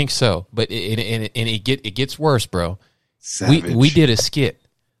 I think so, but it gets worse, bro. Savage. We did a skit.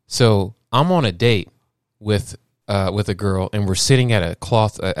 So I'm on a date with a girl, and we're sitting at a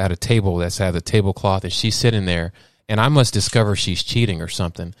table that's had a tablecloth, and she's sitting there, and I must discover she's cheating or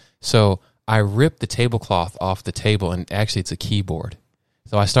something. So I ripped the tablecloth off the table, and actually it's a keyboard.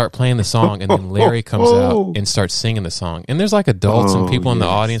 So I start playing the song, and then Larry comes out and starts singing the song. And there's like adults and people in the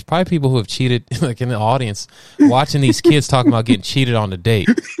audience, probably people who have cheated, like in the audience, watching these kids talking about getting cheated on a date.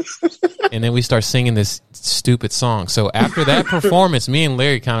 And then we start singing this stupid song. So after that performance, me and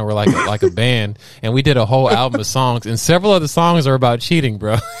Larry kind of were like a band, and we did a whole album of songs. And several of the songs are about cheating,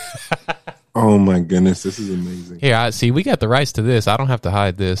 bro. Oh my goodness, this is amazing. Here, I see. We got the rights to this. I don't have to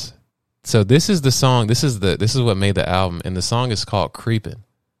hide this. So this is the song. This is what made the album, and the song is called "Creepin'."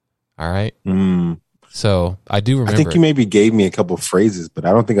 All right. So I do remember. I think you maybe gave me a couple of phrases, but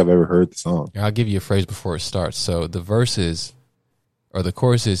I don't think I've ever heard the song. I'll give you a phrase before it starts. So the verses, or the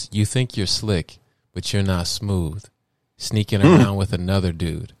chorus is, "You think you're slick, but you're not smooth. Sneaking around with another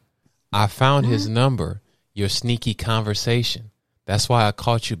dude. I found his number. Your sneaky conversation. That's why I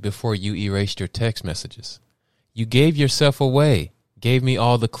caught you before you erased your text messages. You gave yourself away. Gave me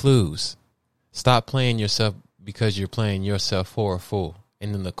all the clues. Stop playing yourself because you're playing yourself for a fool."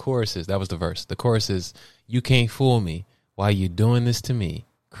 And then the chorus is, that was the verse. The chorus is, "You can't fool me. Why you doing this to me?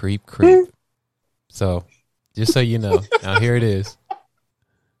 Creep, creep." So, just so you know, now here it is.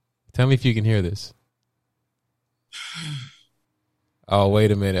 Tell me if you can hear this. Oh, wait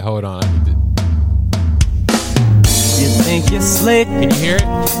a minute. Hold on. You think you're slick, Can you hear it?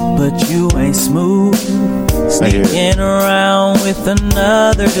 but you ain't smooth. Sneaking around with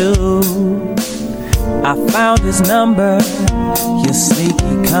another dude. I found his number, your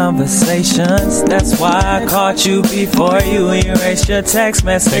sneaky conversations. That's why I caught you before you erased your text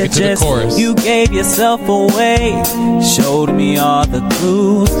Take it to the messages. chorus. You gave yourself away, showed me all the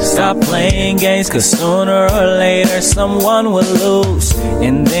clues. Stop playing games, cause sooner or later someone will lose.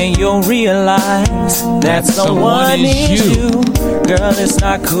 And then you'll realize that someone is is you. Girl, it's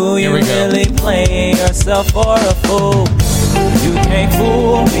not cool, Here you're we go. really playing yourself for a fool. You can't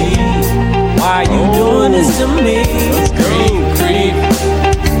fool me. Why you doing this to me? Creep.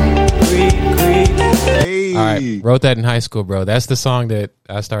 Hey. All right. Wrote that in high school, bro. That's the song that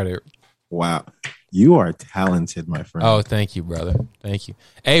I started. Wow. You are talented, my friend. Oh, thank you, brother. Thank you.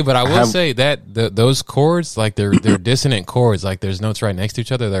 Hey, but I will say that those chords, like they're dissonant chords. Like there's notes right next to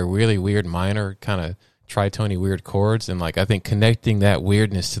each other. They're really weird, minor, kind of tritone weird chords. And like I think connecting that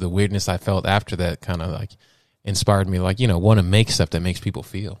weirdness to the weirdness I felt after that kind of like inspired me, like, want to make stuff that makes people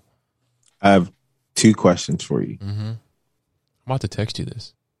feel. I have two questions for you. I'm about to text you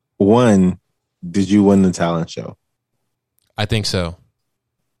this. One, did you win the talent show? I think so.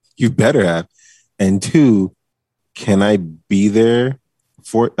 You better have. And two, can I be there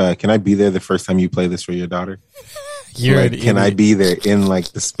the first time you play this for your daughter? Can I be there in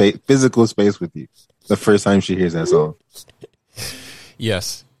like the physical space with you the first time she hears that song?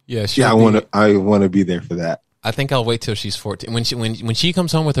 Yes. Yes. Yeah, I want to be there for that. I think I'll wait till she's 14. When she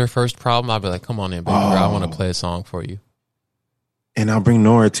comes home with her first problem, I'll be like, "Come on in, baby. I want to play a song for you." And I'll bring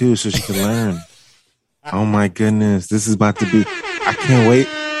Nora too, so she can learn. Oh my goodness, this is about to be. I can't wait.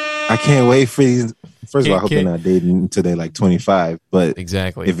 I can't wait for these. First of all, I hope they're not dating until they're like 25. But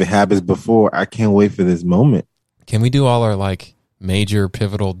exactly, if it happens before, I can't wait for this moment. Can we do all our like major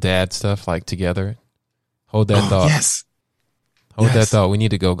pivotal dad stuff like together? Hold that thought. Yes. Hold that thought. We need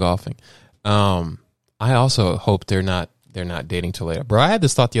to go golfing. I also hope they're not dating till later. Bro, I had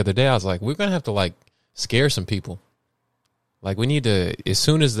this thought the other day. I was like, we're going to have to like scare some people. Like we need to, as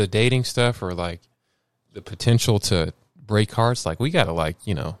soon as the dating stuff or like the potential to break hearts, like we got to like,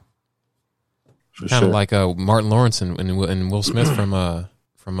 kind of like Martin Lawrence and Will Smith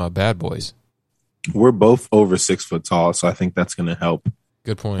from Bad Boys. We're both over 6 foot tall, so I think that's going to help.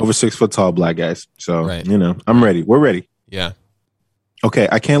 Good point. Over 6 foot tall black guys. So, right. I'm ready. We're ready. Yeah. Okay,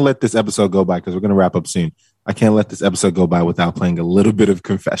 I can't let this episode go by because we're going to wrap up soon. I can't let this episode go by without playing a little bit of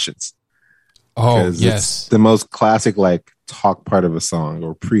Confessions. Oh, yes. It's the most classic, like, talk part of a song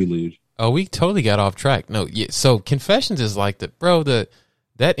or prelude. Oh, we totally got off track. No, yeah, so Confessions is like that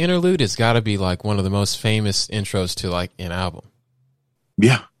interlude has got to be like one of the most famous intros to like an album.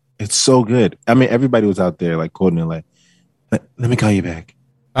 Yeah, it's so good. I mean, everybody was out there like quoting it like, let me call you back.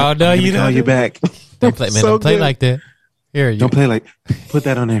 Oh, no, you don't. Call you back. Don't play, man. Don't play like that. Here, don't play like, put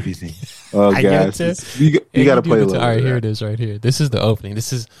that on everything. Oh, guys. You got to play a little. All right, here it is right here. This is the opening.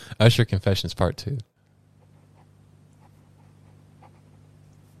 This is Usher Confessions Part 2.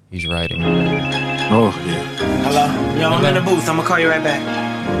 He's writing. Oh, yeah. Hello? Yo, I'm in the booth. I'm going to call you right back.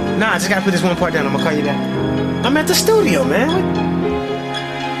 Nah, I just got to put this one part down. I'm going to call you back. I'm at the studio, man.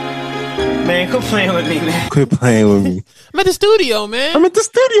 Man, quit playing with me, man. Quit playing with me. I'm at the studio, man. I'm at the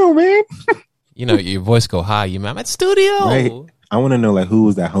studio, man. Your voice go high. I'm at the studio. Right. I want to know, like, who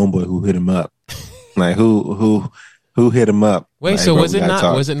was that homeboy who hit him up? Like, who hit him up? Wait, like, so bro,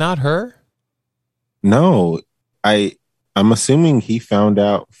 was it not her? No, I'm assuming he found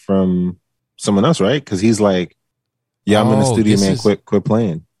out from someone else, right? Because he's like, "Yeah, I'm in the studio, man. Quit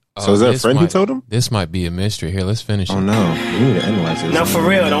playing." So is that a friend who told him? This might be a mystery. Here, let's finish it. Oh no, we need to analyze this. No, for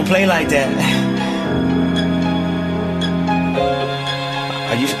real, don't play like that.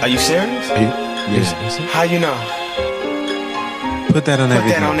 Are you serious? Yes. How you know? Put that on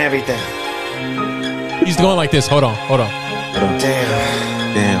everything. Put that on everything. He's going like this. Hold on.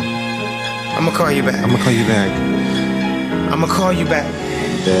 Damn. I'm gonna call you back. I'm gonna call you back.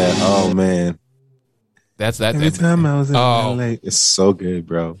 Yeah. Oh man. That's that. Every time I was in LA, it's so good,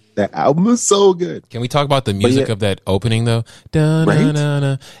 bro. That album is so good. Can we talk about the music of that opening though?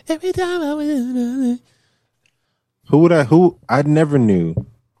 Right? Every time I was in LA. I never knew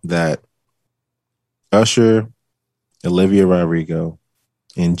that Usher, Olivia Rodrigo,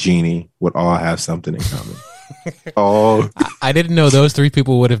 and Genie would all have something in common. I didn't know those three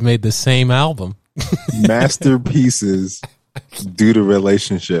people would have made the same album. Masterpieces due to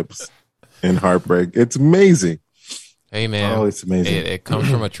relationships and heartbreak. It's amazing. Hey man, it's amazing. It comes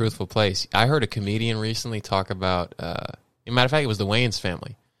from a truthful place. I heard a comedian recently talk about. As a matter of fact, it was the Wayans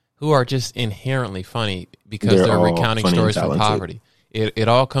family, who are just inherently funny because they're recounting stories from poverty. It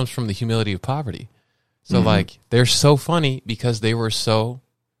all comes from the humility of poverty. So like they're so funny because they were so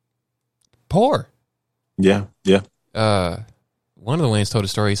poor. Yeah. One of the Wayans told a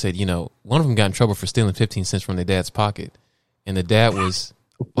story. He said, one of them got in trouble for stealing 15 cents from their dad's pocket, and the dad was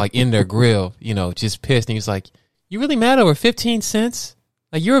like in their grill, just pissed. And he was like, "You really mad over 15 cents?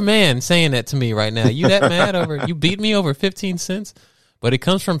 Like you're a man saying that to me right now. You that mad over you beat me over 15 cents?" But it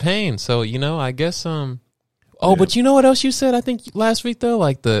comes from pain. So I guess But you know what else you said? I think last week though,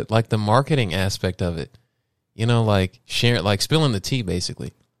 like the marketing aspect of it, like sharing, like spilling the tea,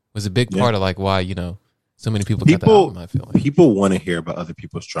 basically, was a big part of like why so many people got the album. I feel like people want to hear about other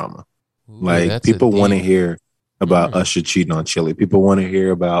people's trauma. Ooh, people want to hear about Usher cheating on Chili. People want to hear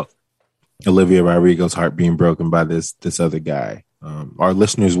about Olivia Rodrigo's heart being broken by this other guy. Our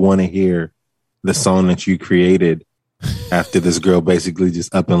listeners want to hear the song that you created after this girl basically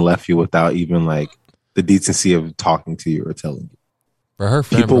just up and left you without even like the decency of talking to you or telling you. For her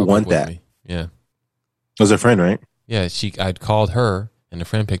friend, people want that. Me. Yeah, it was her friend, right? Yeah, I'd called her, and the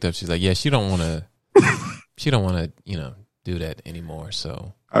friend picked up. She's like, "Yeah, she don't want to, do that anymore."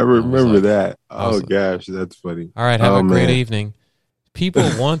 So I remember that. Oh gosh, that's funny. All right, have a great evening. People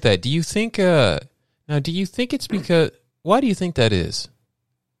want that. Do you think? Now, do you think it's because? Why do you think that is?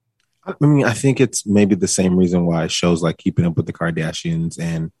 I mean, I think it's maybe the same reason why shows like Keeping Up with the Kardashians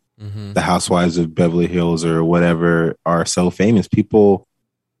and the Housewives of Beverly Hills or whatever are so famous. People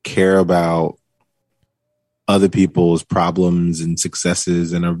care about other people's problems and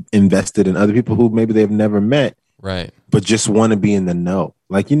successes and are invested in other people who maybe they've never met. Right. But just want to be in the know.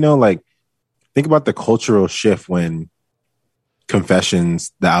 Like, think about the cultural shift when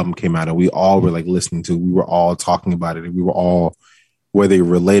Confessions, the album came out and we all were like listening to it. We were all talking about it. And we were all, whether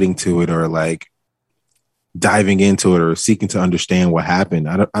relating to it or like diving into it or seeking to understand what happened.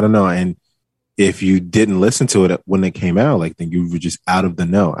 I don't know. And if you didn't listen to it when it came out, like then you were just out of the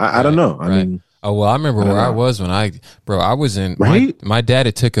know. I don't know. I mean, oh well, I remember where I was when I was in. Right. My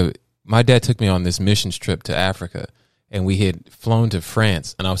dad took me on this missions trip to Africa, and we had flown to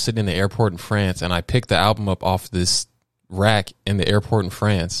France, and I was sitting in the airport in France, and I picked the album up off this rack in the airport in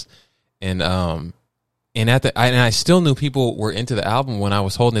France, and I still knew people were into the album when I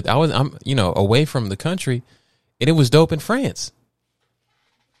was holding it. I'm away from the country, and it was dope in France.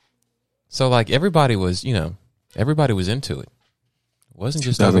 So like everybody was into it. It wasn't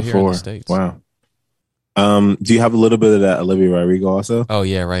just over here in the States. Wow. Do you have a little bit of that Olivia Rodrigo also? Oh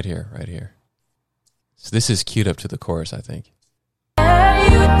yeah, right here. So this is queued up to the chorus, I think. You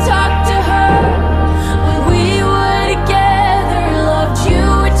talked to her when we were together, loved you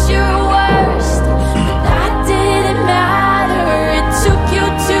at your worst, but that didn't matter. It took you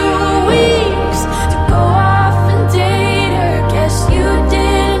 2 weeks to go off and date her. Guess you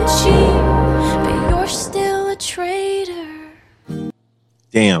didn't cheat, but you're still a traitor.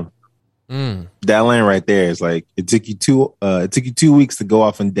 Damn. That line right there is like it took you 2 weeks to go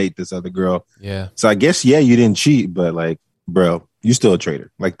off and date this other girl. Yeah. So I guess you didn't cheat, but like, bro, you still a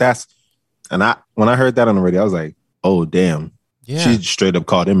traitor. Like when I heard that on the radio, I was like, oh damn. Yeah. She straight up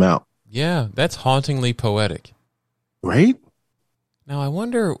called him out. Yeah, that's hauntingly poetic. Right? Now I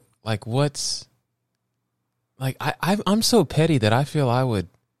wonder like what's like I'm so petty that I feel I would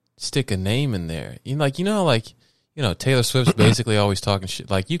stick a name in there. Taylor Swift's basically always talking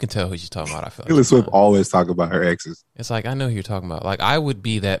shit. Like, you can tell who she's talking about, I feel like. Taylor Swift always talk about her exes. It's like, I know who you're talking about. Like, I would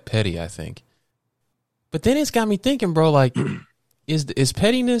be that petty, I think. But then it's got me thinking, bro, like, is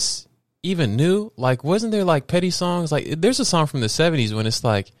pettiness, even new? Like, wasn't there like petty songs? Like, there's a song from the 70s when it's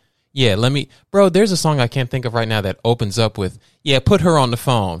like, yeah, there's a song I can't think of right now that opens up with, yeah, put her on the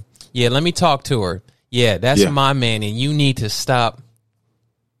phone. Yeah, let me talk to her. Yeah, that's my man, and you need to stop.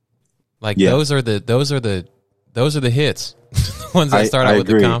 Like, those are the hits. The ones that start out with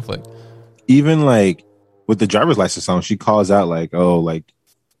the conflict. Even like with the driver's license song, she calls out like, oh, like,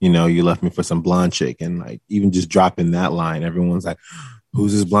 you know, you left me for some blonde chick. And like, even just dropping that line, everyone's like,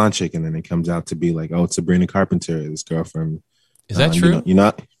 who's this blonde chick? And then it comes out to be like, oh, it's Sabrina Carpenter, this girl from. Is that true? You're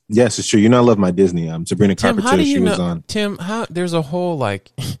not. Yes, it's true. You know, I love my Disney. Sabrina Carpenter. She was on. Tim, there's a whole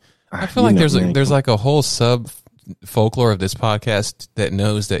like. I feel like there's like a whole sub folklore of this podcast that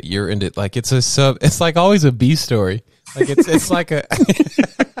knows that you're into. Like, it's a sub. It's like always a B story. Like it's like a.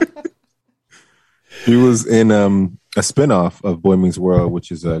 She was in a spinoff of Boy Meets World,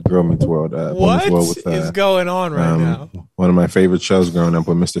 which is Girl Meets World. What is going on right now? One of my favorite shows growing up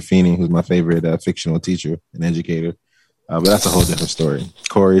with Mr. Feeney, who's my favorite fictional teacher and educator. But that's a whole different story.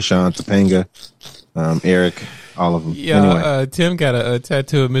 Corey, Sean, Topanga, Eric, all of them. Yeah, anyway. Tim got a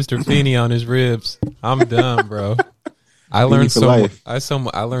tattoo of Mr. Feeney on his ribs. I'm done, bro. I learned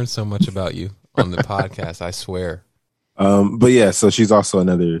I learned so much about you on the podcast. I swear. But yeah, so she's also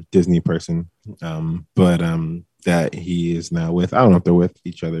another Disney person. That he is now with. I don't know if they're with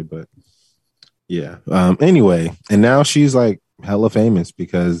each other, but yeah. Anyway, and now she's like hella famous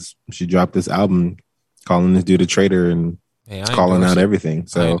because she dropped this album calling this dude a traitor and calling out everything.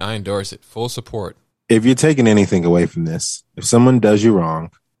 So I endorse it. Full support. If you're taking anything away from this, if someone does you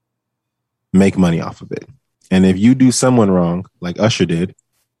wrong, make money off of it. And if you do someone wrong, like Usher did,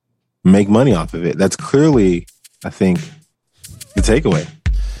 make money off of it. That's clearly, I think, the takeaway.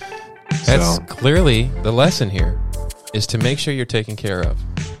 That's clearly the lesson here, is to make sure you're taken care of.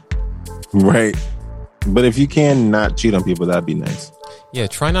 Right. But if you can not cheat on people, that'd be nice. Yeah,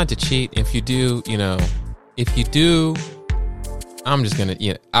 try not to cheat. If you do, I'm just gonna,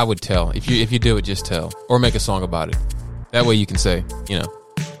 I would tell. If you do it, just tell, or make a song about it. That way you can say,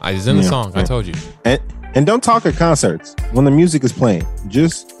 I was in the song. Right. I told you. And don't talk at concerts when the music is playing.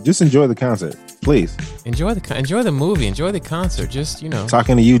 Just enjoy the concert, please. Enjoy the movie. Enjoy the concert. Just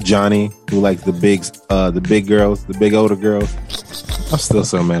Talking to you, Johnny, who likes the big girls, the big older girls. I'm still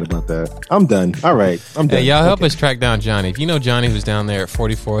so mad about that. I'm done. All right, I'm done. Hey, y'all help us track down Johnny. If you know Johnny, who's down there at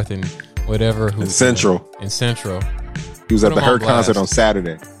 44th and whatever, in Central. He was at the Her concert on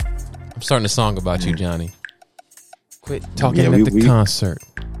Saturday. I'm starting a song about you, Johnny. Quit talking at the concert.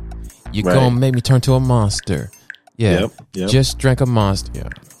 You gonna make me turn to a monster. Yeah. Yep. Just drank a monster. Yeah.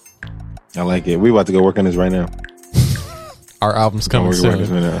 I like it. We about to go work on this right now. Our album's coming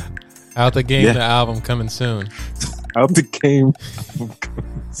soon. Right Out the game, the album coming soon. Out the game.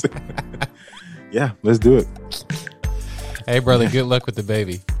 Yeah, let's do it. Hey, brother, good luck with the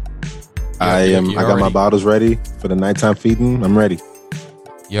baby. I got my bottles ready for the nighttime feeding. I'm ready.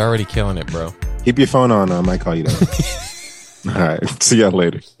 You're already killing it, bro. Keep your phone on. I might call you though. All right. See y'all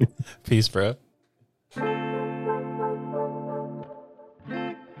later. Peace, bro.